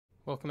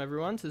Welcome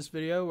everyone to this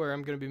video where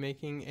I'm going to be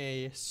making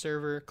a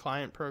server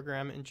client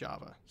program in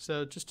Java.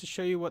 So just to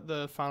show you what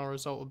the final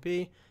result will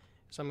be,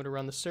 so I'm going to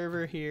run the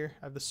server here.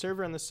 I have the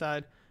server on this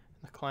side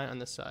and the client on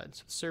this side.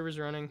 So the server's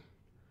running,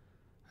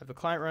 I have the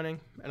client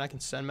running, and I can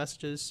send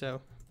messages. So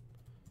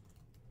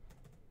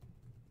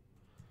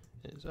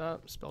it is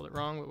up, spelled it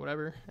wrong, but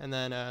whatever. And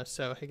then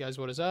so hey guys,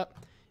 what is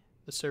up?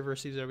 The server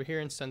receives it over here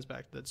and sends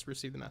back that's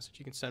received the message.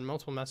 You can send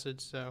multiple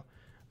messages. So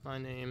my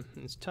name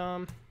is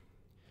Tom.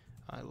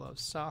 I love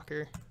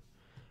soccer,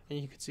 and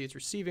you can see it's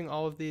receiving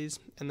all of these.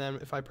 And then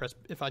if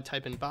I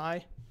type in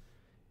bye,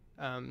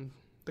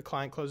 the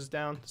client closes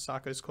down, the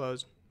socket is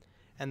closed,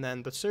 and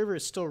then the server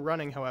is still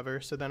running, however.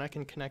 So then I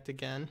can connect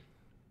again.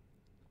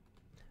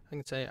 I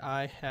can say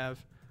I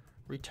have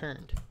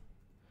returned,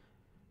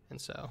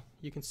 and so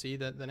you can see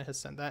that then it has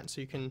sent that. And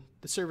so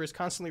the server is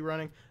constantly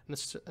running, and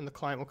the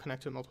client will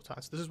connect to it multiple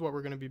times. This is what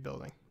we're going to be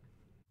building.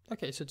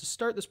 Okay, so to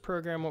start this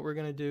program, what we're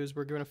going to do is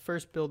we're going to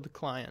first build the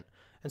client.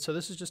 And so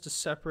this is just a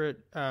separate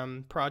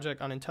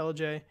project on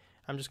IntelliJ.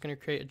 I'm just going to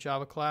create a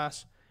Java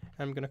class,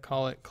 and I'm going to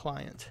call it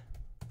client.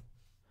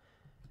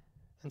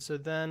 And so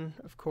then,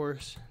 of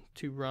course,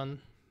 to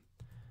run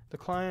the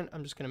client,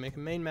 I'm just going to make a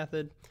main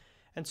method.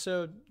 And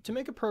so to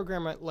make a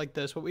program like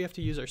this, what we have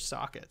to use are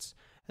sockets.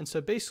 And so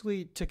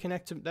basically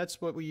that's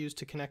what we use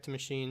to connect a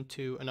machine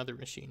to another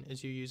machine,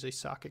 is you use a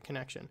socket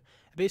connection.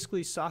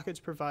 Basically, sockets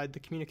provide the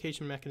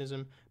communication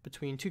mechanism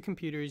between two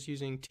computers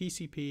using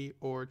TCP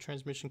or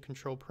transmission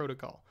control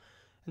protocol.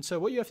 And so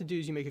what you have to do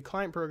is you make a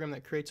client program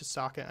that creates a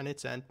socket on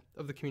its end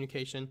of the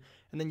communication,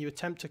 and then you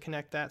attempt to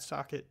connect that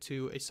socket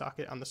to a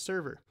socket on the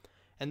server.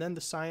 And then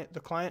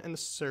the client and the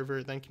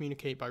server then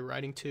communicate by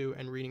writing to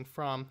and reading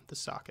from the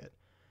socket.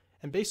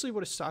 And basically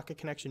what a socket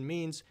connection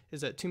means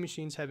is that two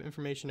machines have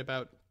information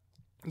about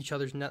each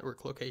other's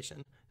network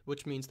location,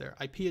 which means their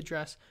IP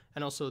address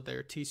and also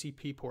their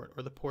TCP port,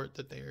 or the port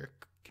that they are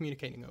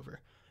communicating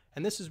over.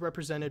 And this is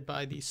represented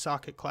by the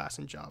socket class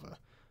in Java.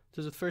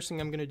 So the first thing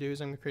I'm going to do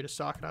is I'm going to create a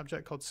socket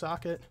object called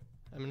socket.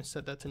 I'm going to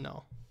set that to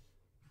null.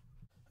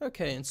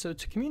 Okay, and so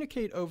to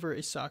communicate over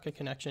a socket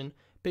connection,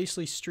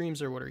 basically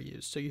streams are what are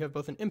used. So you have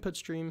both an input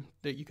stream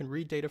that you can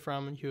read data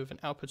from, and you have an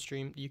output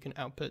stream that you can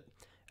output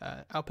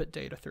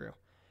data through.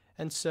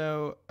 And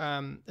so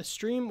a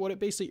stream, what it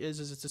basically is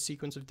it's a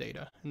sequence of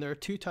data. And there are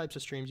two types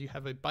of streams. You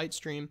have a byte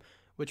stream,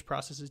 which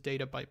processes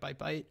data byte by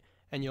byte,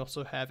 and you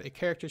also have a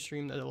character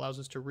stream that allows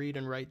us to read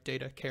and write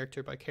data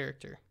character by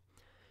character.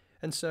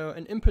 And so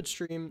an input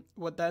stream,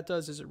 what that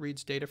does is it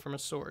reads data from a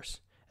source.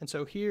 And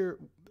so here,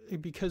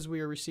 because we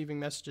are receiving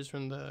messages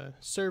from the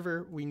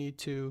server, we need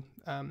to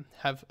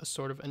have a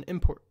sort of an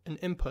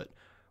input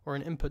or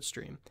an input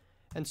stream.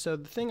 And so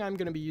the thing I'm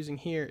going to be using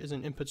here is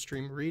an input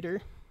stream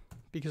reader,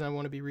 because I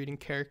want to be reading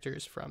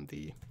characters from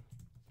the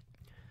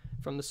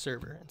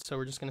server. And so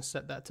we're just going to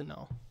set that to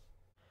null.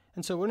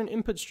 And so what an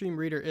input stream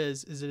reader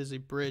is it is a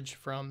bridge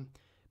from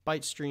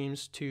byte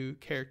streams to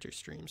character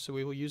streams. So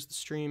we will use the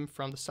stream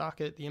from the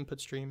socket, the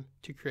input stream,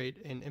 to create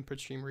an input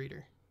stream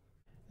reader.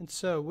 And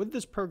so with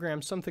this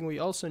program, something we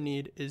also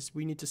need is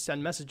we need to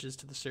send messages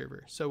to the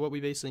server. So what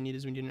we basically need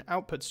is we need an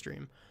output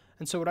stream.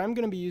 And so what I'm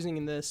going to be using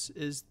in this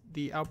is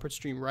the output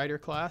stream writer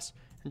class.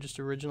 And just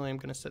originally I'm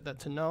going to set that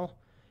to null.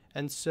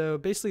 And so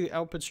basically the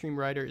output stream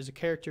writer is a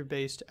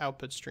character-based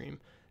output stream.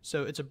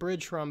 So it's a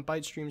bridge from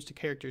byte streams to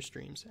character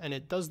streams. And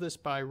it does this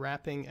by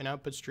wrapping an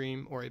output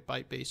stream or a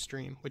byte-based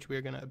stream, which we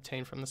are going to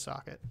obtain from the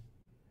socket.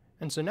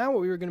 And so now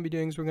what we are going to be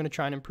doing is we're going to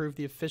try and improve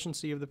the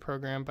efficiency of the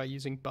program by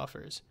using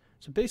buffers.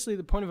 So basically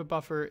the point of a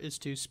buffer is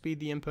to speed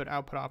the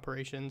input-output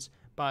operations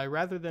by,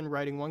 rather than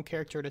writing one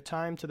character at a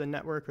time to the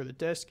network or the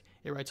disk,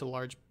 it writes a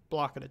large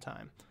block at a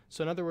time.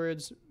 So in other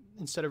words,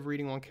 instead of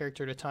reading one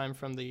character at a time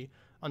from the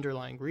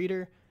underlying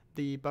reader,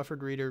 the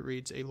buffered reader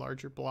reads a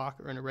larger block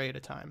or an array at a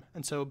time.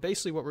 And so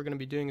basically what we're going to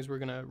be doing is we're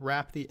going to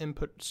wrap the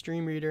input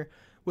stream reader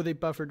with a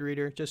buffered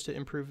reader just to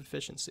improve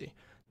efficiency.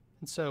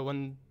 And so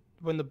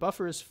when the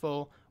buffer is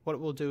full, what it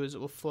will do is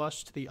it will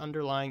flush to the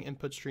underlying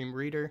input stream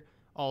reader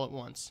all at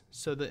once.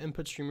 So the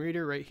input stream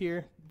reader right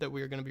here that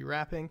we are going to be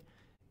wrapping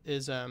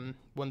is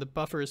when the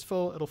buffer is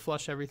full, it'll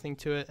flush everything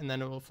to it, and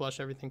then it will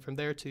flush everything from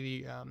there to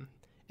the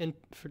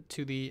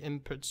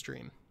input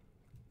stream.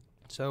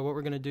 So what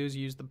we're going to do is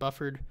use the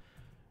buffered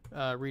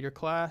reader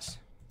class,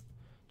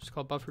 just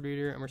called buffered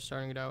reader, and we're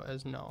starting it out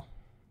as null.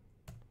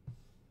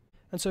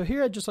 And so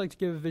here I'd just like to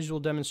give a visual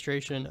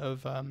demonstration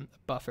of a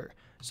buffer.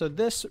 So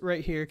this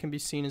right here can be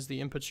seen as the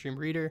input stream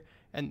reader,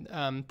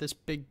 and this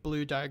big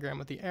blue diagram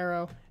with the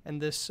arrow,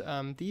 and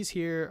these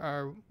here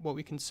are what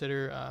we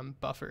consider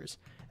buffers.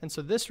 And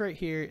so this right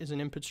here is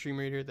an input stream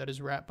reader that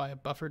is wrapped by a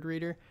buffered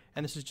reader,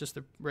 and this is just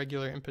the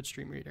regular input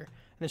stream reader.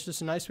 And it's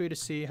just a nice way to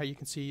see how you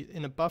can see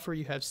in a buffer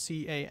you have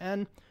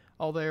CAN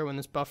all there when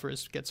this buffer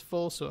gets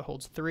full, so it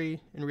holds 3.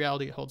 In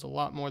reality it holds a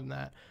lot more than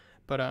that,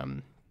 but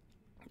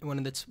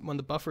when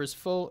the buffer is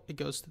full, it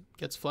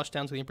gets flushed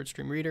down to the input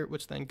stream reader,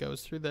 which then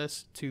goes through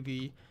this to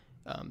the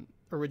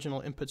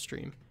original input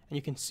stream. And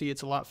you can see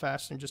it's a lot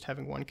faster than just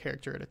having one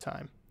character at a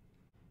time.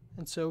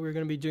 And so we're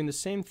going to be doing the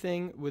same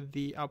thing with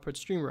the output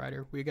stream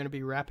writer. We're going to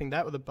be wrapping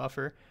that with a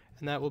buffer,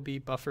 and that will be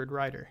buffered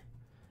writer.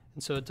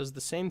 And so it does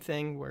the same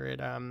thing where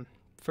it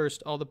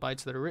first all the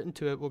bytes that are written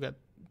to it will get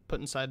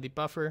put inside the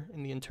buffer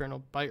in the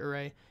internal byte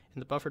array in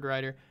the buffered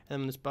writer, and then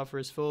when this buffer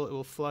is full, it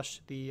will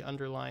flush the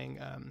underlying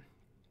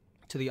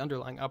to the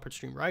underlying output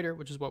stream writer,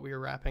 which is what we are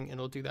wrapping, and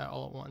it'll do that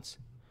all at once.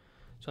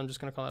 So I'm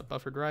just going to call that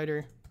buffered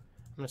writer.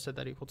 I'm going to set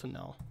that equal to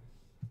null.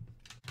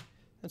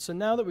 And so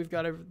now that we've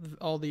got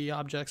all the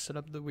objects set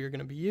up that we're going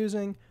to be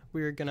using,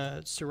 we're going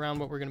to surround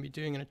what we're going to be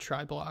doing in a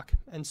try block.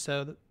 And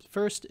so the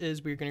first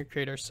is we're going to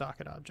create our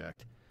socket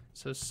object.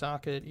 So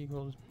socket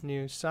equals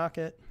new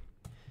socket.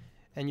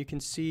 And you can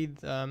see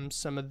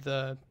some of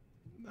the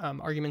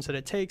arguments that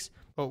it takes.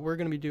 What we're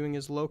going to be doing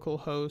is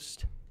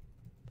localhost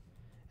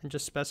and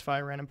just specify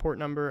a random port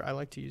number. I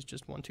like to use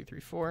just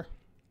 1234.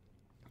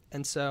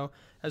 And so,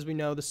 as we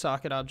know, the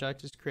socket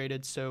object is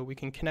created so we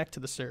can connect to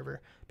the server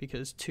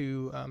because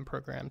two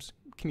programs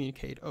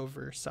communicate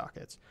over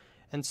sockets.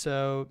 And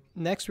so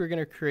next we're going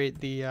to create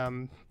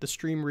the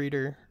stream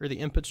reader, or the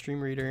input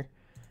stream reader,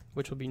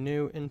 which will be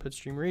new input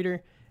stream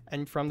reader.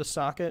 And from the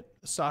socket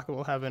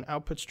will have an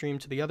output stream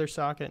to the other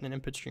socket and an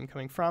input stream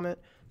coming from it.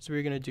 So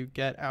we're going to do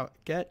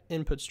get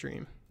input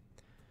stream,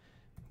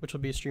 which will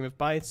be a stream of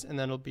bytes, and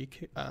then it'll be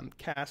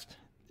cast.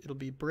 It'll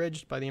be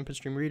bridged by the input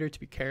stream reader to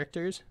be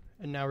characters.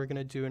 And now we're going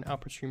to do an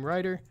output stream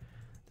writer,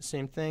 the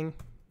same thing,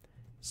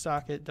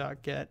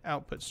 socket.get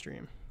output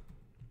stream.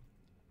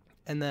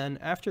 And then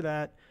after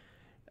that,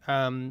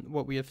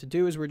 what we have to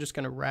do is we're just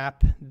going to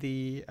wrap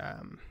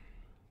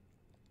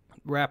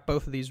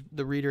both of these,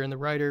 the reader and the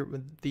writer,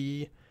 with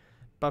the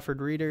buffered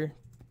reader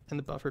and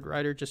the buffered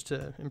writer, just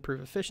to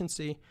improve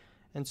efficiency.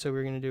 And so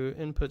we're going to do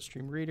input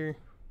stream reader,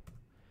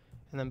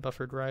 and then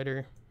buffered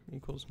writer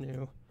equals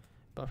new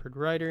buffered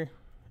writer,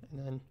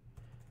 and then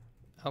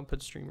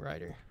output stream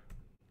writer.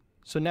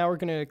 So now we're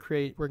going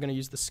to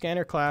use the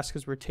scanner class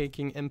because we're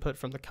taking input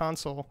from the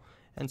console.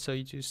 And so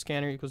you do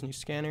scanner equals new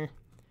scanner,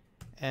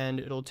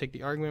 and it'll take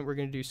the argument. We're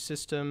going to do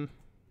system.in,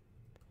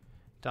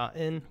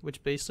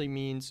 which basically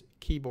means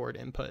keyboard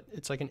input.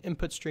 It's like an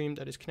input stream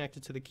that is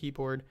connected to the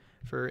keyboard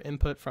for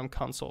input from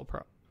console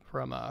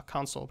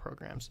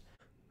programs.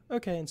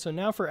 Okay, and so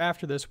now for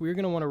after this, we're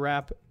going to want to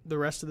wrap the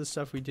rest of the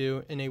stuff we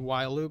do in a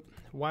while loop.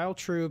 While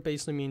true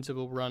basically means it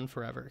will run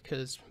forever,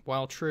 because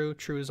while true,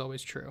 true is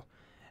always true.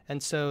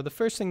 And so the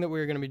first thing that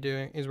we're going to be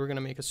doing is we're going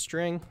to make a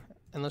string,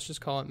 and let's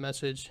just call it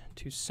message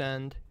to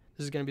send.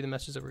 This is going to be the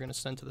message that we're going to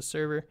send to the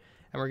server,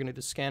 and we're going to do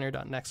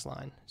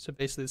scanner.nextLine. So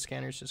basically the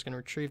scanner is just going to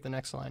retrieve the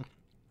next line.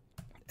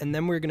 And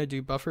then we're going to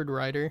do buffered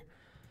writer,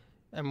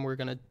 and we're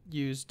going to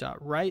use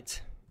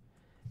 .write,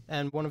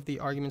 and one of the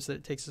arguments that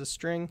it takes is a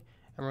string,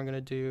 and we're going to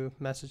do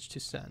message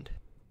to send.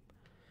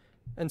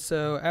 And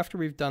so after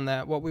we've done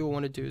that, what we will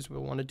want to do is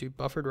we'll want to do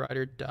buffered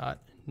writer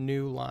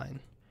 .new line.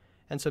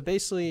 And so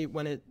basically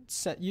when it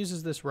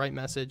uses this write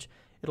message,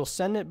 it'll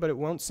send it, but it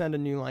won't send a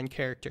new line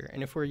character.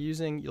 And if we're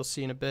using, you'll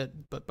see in a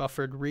bit, but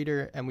buffered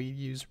reader and we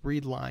use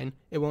read line,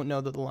 it won't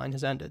know that the line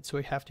has ended. So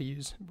we have to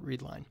use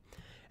read line.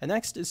 And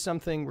next is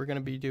something we're going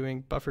to be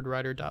doing buffered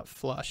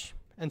writer.flush.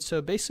 And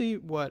so basically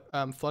what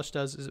flush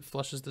does is it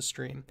flushes the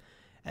stream.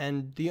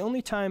 And the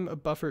only time a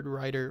buffered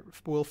writer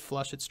will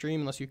flush its stream,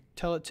 unless you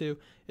tell it to,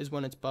 is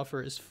when its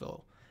buffer is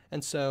full.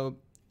 And so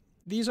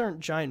these aren't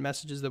giant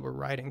messages that we're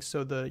writing,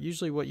 so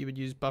usually what you would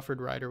use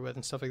buffered writer with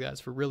and stuff like that is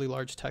for really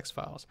large text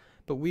files.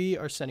 But we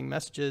are sending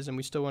messages and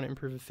we still want to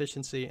improve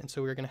efficiency, and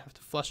so we're going to have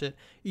to flush it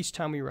each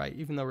time we write,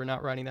 even though we're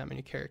not writing that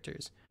many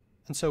characters.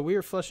 And so we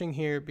are flushing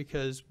here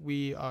because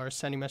we are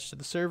sending messages to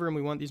the server, and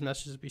we want these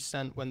messages to be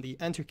sent when the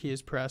enter key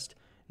is pressed,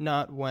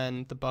 not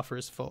when the buffer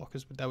is full,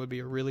 because that would be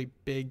a really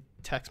big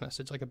text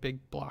message, like a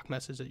big block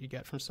message that you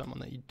get from someone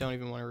that you don't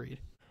even want to read.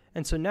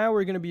 And so now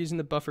we're going to be using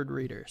the buffered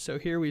reader. So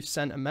here we've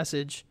sent a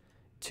message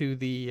to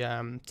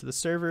the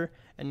server,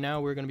 and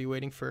now we're going to be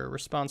waiting for a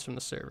response from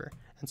the server.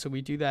 And so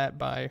we do that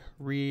by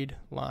read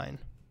line.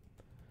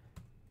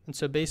 And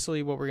so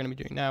basically what we're going to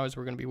be doing now is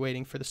we're going to be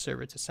waiting for the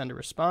server to send a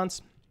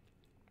response.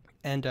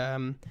 And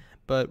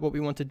but what we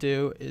want to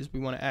do is we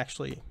want to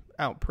actually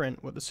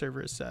outprint what the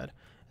server has said.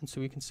 And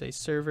so we can say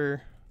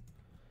server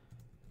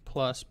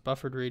plus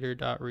buffered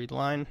reader.read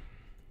line.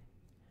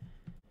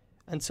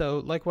 And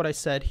so like what I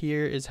said,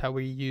 here is how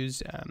we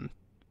use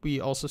we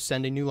also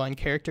send a new line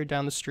character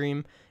down the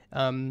stream.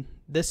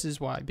 This is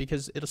why,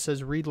 because it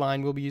says read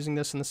line. We'll be using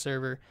this in the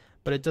server,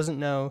 but it doesn't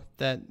know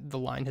that the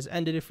line has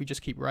ended. If we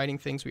just keep writing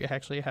things, we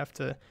actually have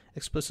to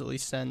explicitly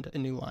send a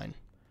new line.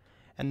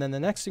 And then the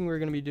next thing we're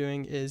going to be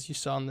doing is, you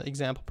saw in the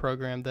example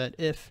program that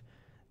if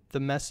the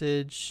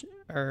message,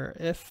 or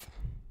if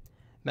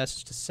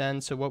message to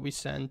send, so what we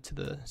send to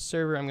the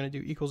server, I'm going to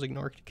do equals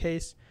ignore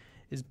case,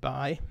 is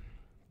by,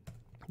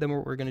 then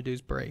what we're going to do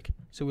is break.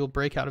 So we'll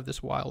break out of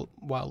this while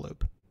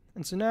loop.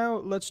 And so now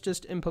let's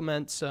just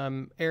implement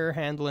some error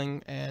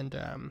handling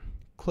and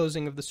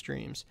closing of the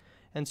streams.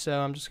 And so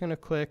I'm just going to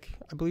click,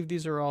 I believe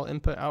these are all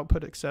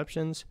input-output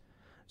exceptions.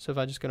 So if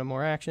I just go to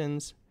more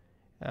actions,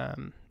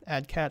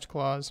 add catch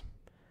clause,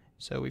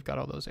 So we've got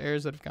all those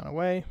errors that have gone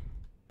away.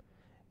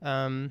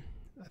 I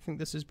think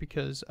this is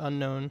because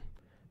unknown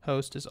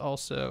host is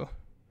also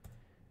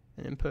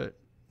an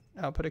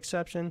input-output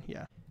exception.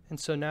 Yeah. And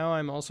so now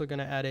I'm also going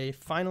to add a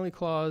finally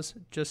clause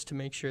just to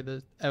make sure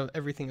that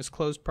everything is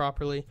closed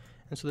properly.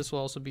 And so this will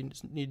also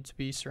need to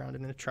be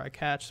surrounded in a try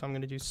catch. So I'm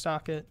going to do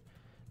socket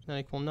not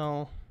equal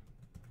null,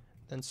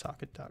 then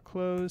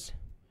socket.close.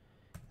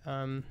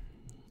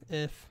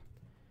 If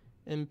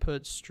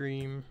input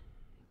stream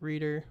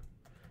reader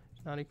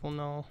not equal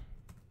null,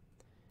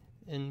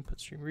 input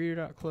stream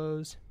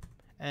reader.close,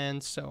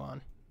 and so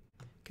on.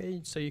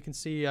 Okay, so you can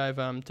see I've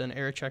done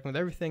error checking with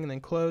everything and then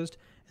closed.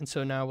 And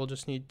so now we'll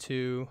just need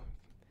to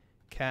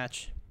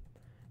catch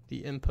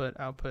the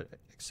input-output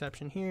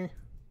exception here.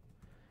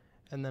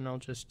 And then I'll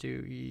just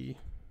do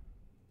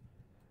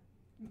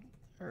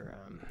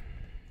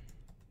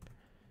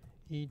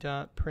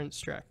e.print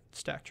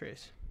stack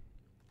trace.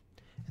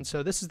 And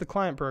so this is the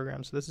client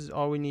program. So this is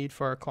all we need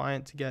for our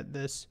client to get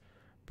this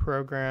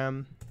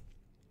program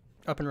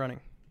up and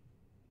running.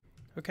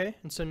 Okay,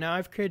 and so now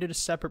I've created a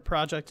separate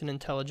project in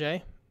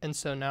IntelliJ. And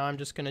so now I'm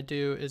just going to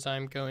do is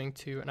I'm going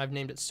to, and I've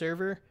named it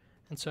server.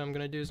 And so I'm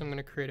going to do is I'm going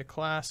to create a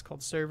class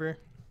called server.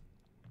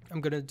 I'm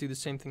going to do the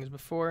same thing as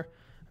before.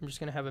 I'm just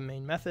going to have a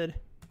main method.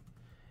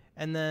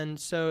 And then,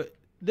 so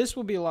this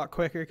will be a lot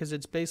quicker because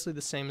it's basically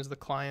the same as the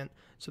client.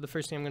 So the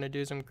first thing I'm going to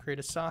do is I'm going to create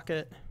a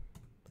socket,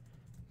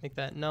 make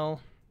that null.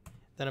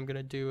 Then I'm going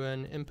to do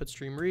an input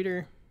stream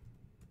reader,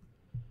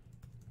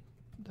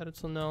 that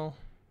it's a null.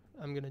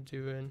 I'm going to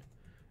do an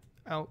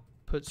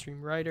output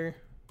stream writer,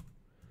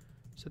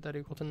 set that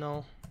equal to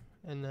null,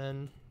 and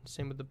then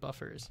same with the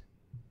buffers.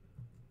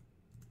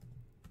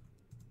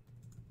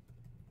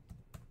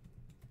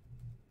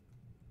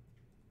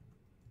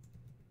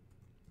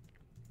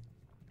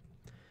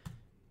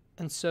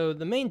 And so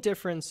the main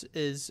difference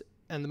is,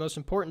 and the most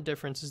important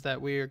difference is that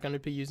we are going to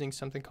be using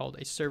something called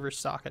a server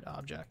socket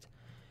object.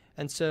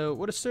 And so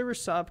what a server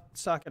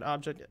socket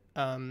object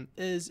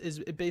is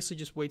it basically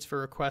just waits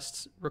for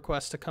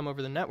requests to come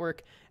over the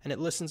network, and it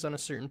listens on a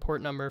certain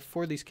port number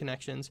for these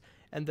connections,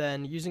 and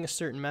then using a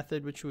certain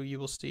method, which you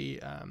will see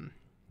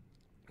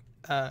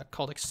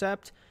called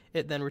accept,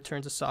 it then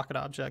returns a socket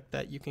object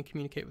that you can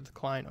communicate with the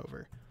client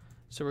over.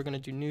 So we're going to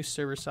do new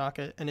server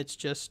socket, and it's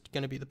just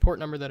going to be the port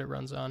number that it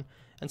runs on.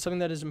 And something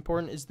that is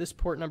important is this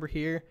port number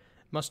here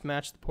must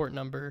match the port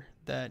number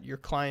that your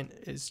client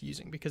is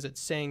using, because it's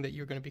saying that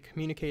you're going to be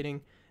communicating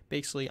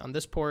basically on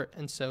this port,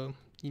 and so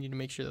you need to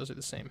make sure those are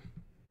the same.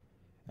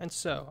 And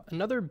so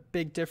another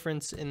big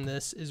difference in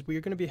this is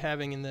we're going to be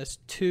having in this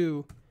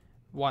two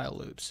while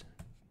loops,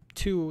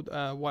 two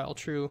while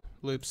true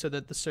loops, so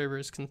that the server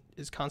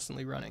is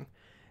constantly running.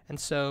 And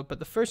so, but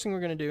the first thing we're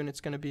going to do, and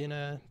it's going to be in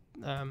a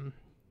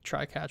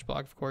try catch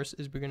block, of course,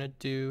 is we're going to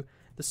do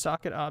the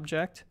socket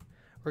object.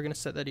 We're going to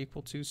set that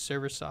equal to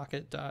server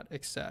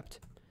socket.accept.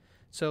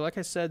 So like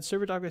I said,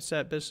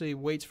 server.accept basically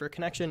waits for a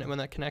connection, and when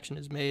that connection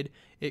is made,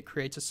 it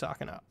creates a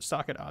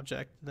socket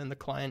object then the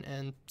client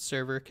and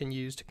server can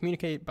use to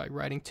communicate by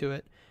writing to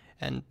it,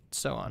 and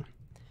so on.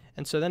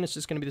 And so then it's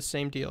just going to be the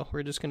same deal.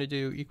 We're just going to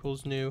do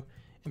equals new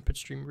input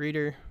stream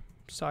reader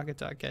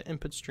socket.get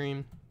input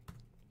stream.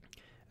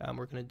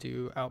 We're going to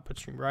do output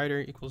stream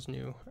writer equals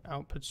new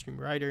output stream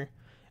writer,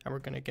 and we're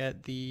going to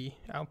get the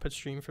output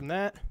stream from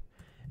that.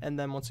 And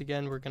then once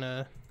again, we're going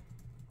to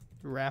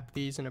wrap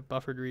these in a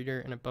buffered reader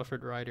and a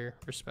buffered writer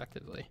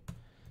respectively.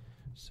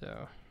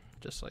 So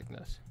just like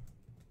this.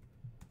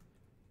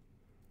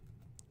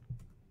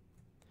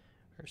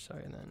 Or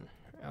sorry, and then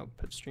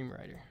output stream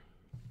writer.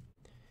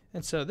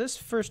 And so this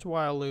first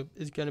while loop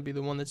is going to be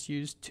the one that's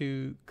used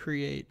to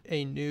create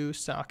a new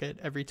socket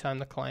every time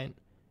the client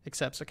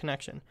accepts a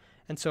connection.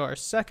 And so our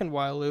second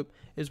while loop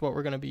is what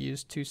we're going to be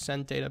used to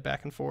send data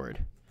back and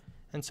forward.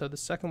 And so the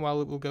second while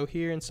loop will go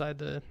here inside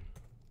the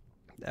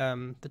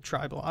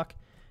try block.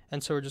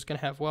 And so we're just going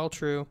to have while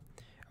true,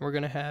 and we're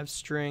going to have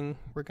string.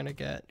 We're going to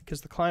get, because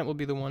the client will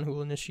be the one who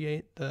will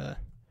initiate the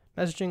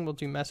messaging, we'll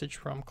do message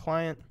from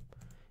client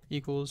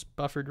equals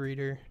buffered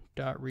reader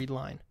dot read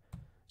line.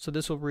 So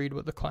this will read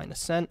what the client has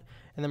sent,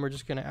 and then we're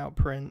just going to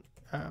outprint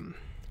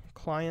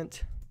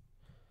client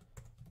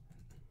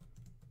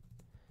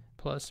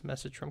plus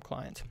message from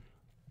client.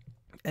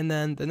 And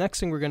then the next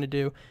thing we're going to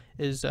do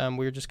is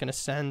we're just going to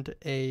send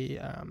a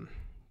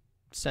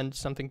send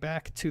something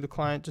back to the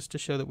client just to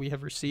show that we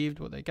have received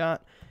what they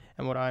got.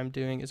 And what I'm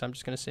doing is I'm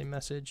just going to say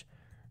message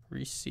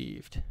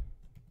received,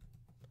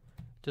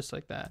 just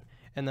like that.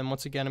 And then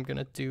once again, I'm going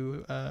to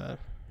do a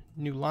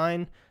new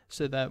line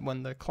so that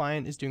when the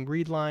client is doing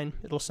read line,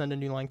 it'll send a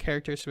new line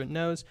character so it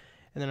knows.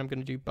 And then I'm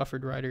going to do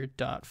buffered writer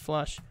dot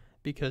flush,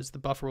 because the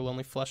buffer will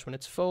only flush when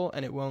it's full,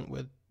 and it won't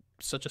with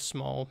such a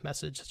small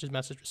message such as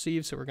message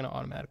received, so we're going to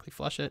automatically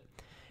flush it.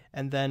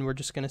 And then we're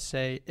just going to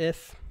say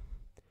if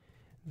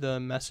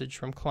the message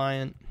from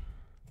client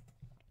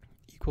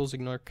equals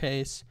ignore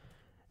case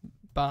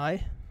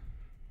by,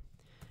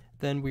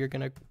 then we are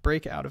going to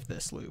break out of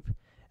this loop.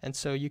 And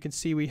so you can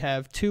see we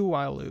have two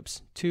while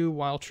loops, two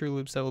while true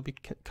loops that will be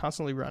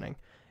constantly running.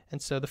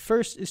 And so the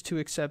first is to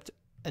accept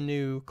a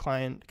new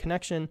client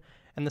connection.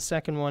 And the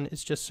second one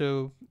is just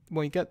so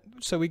when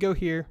we go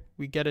here,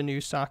 we get a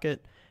new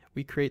socket,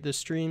 we create the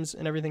streams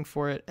and everything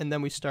for it, and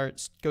then we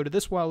go to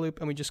this while loop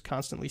and we just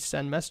constantly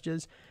send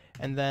messages.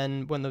 And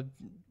then when the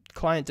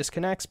client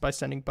disconnects by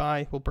sending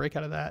bye, we'll break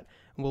out of that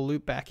and we'll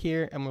loop back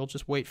here and we'll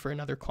just wait for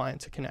another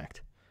client to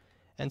connect.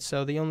 And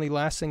so the only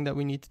last thing that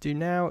we need to do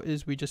now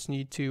is we just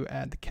need to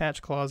add the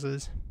catch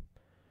clauses.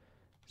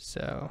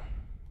 So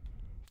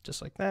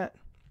just like that.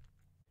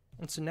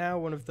 And so now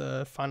one of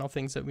the final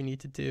things that we need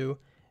to do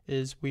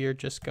is we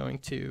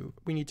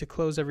need to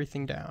close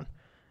everything down.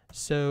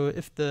 So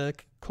if the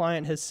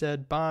client has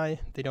said bye,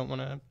 they don't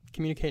want to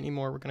communicate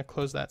anymore, we're going to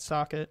close that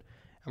socket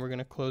and we're going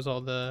to close all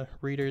the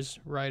readers,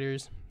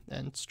 writers,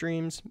 and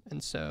streams.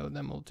 And so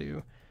then we'll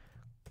do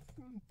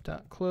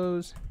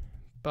 .close,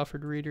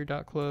 buffered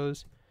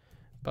reader.close,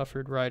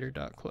 buffered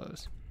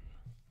writer.close.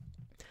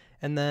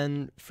 And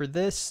then for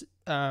this,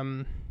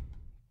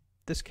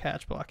 this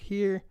catch block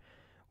here,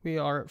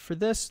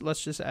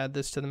 let's just add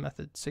this to the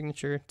method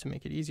signature to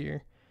make it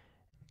easier.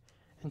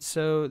 And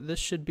so this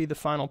should be the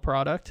final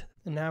product.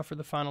 And now for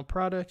the final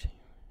product,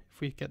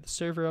 if we get the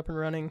server up and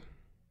running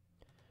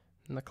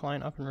and the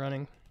client up and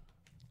running,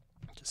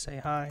 just say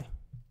hi,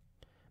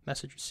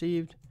 message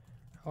received,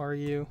 how are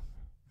you?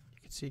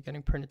 You can see it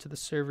getting printed to the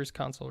server's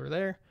console over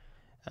there.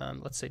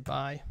 Let's say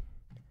bye,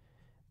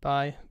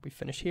 we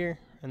finish here,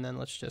 and then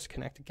let's just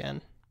connect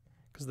again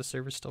because the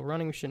server's still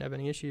running, we shouldn't have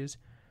any issues.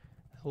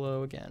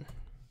 Hello again.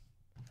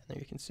 And there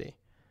you can see.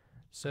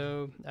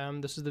 So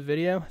this is the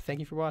video. Thank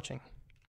you for watching.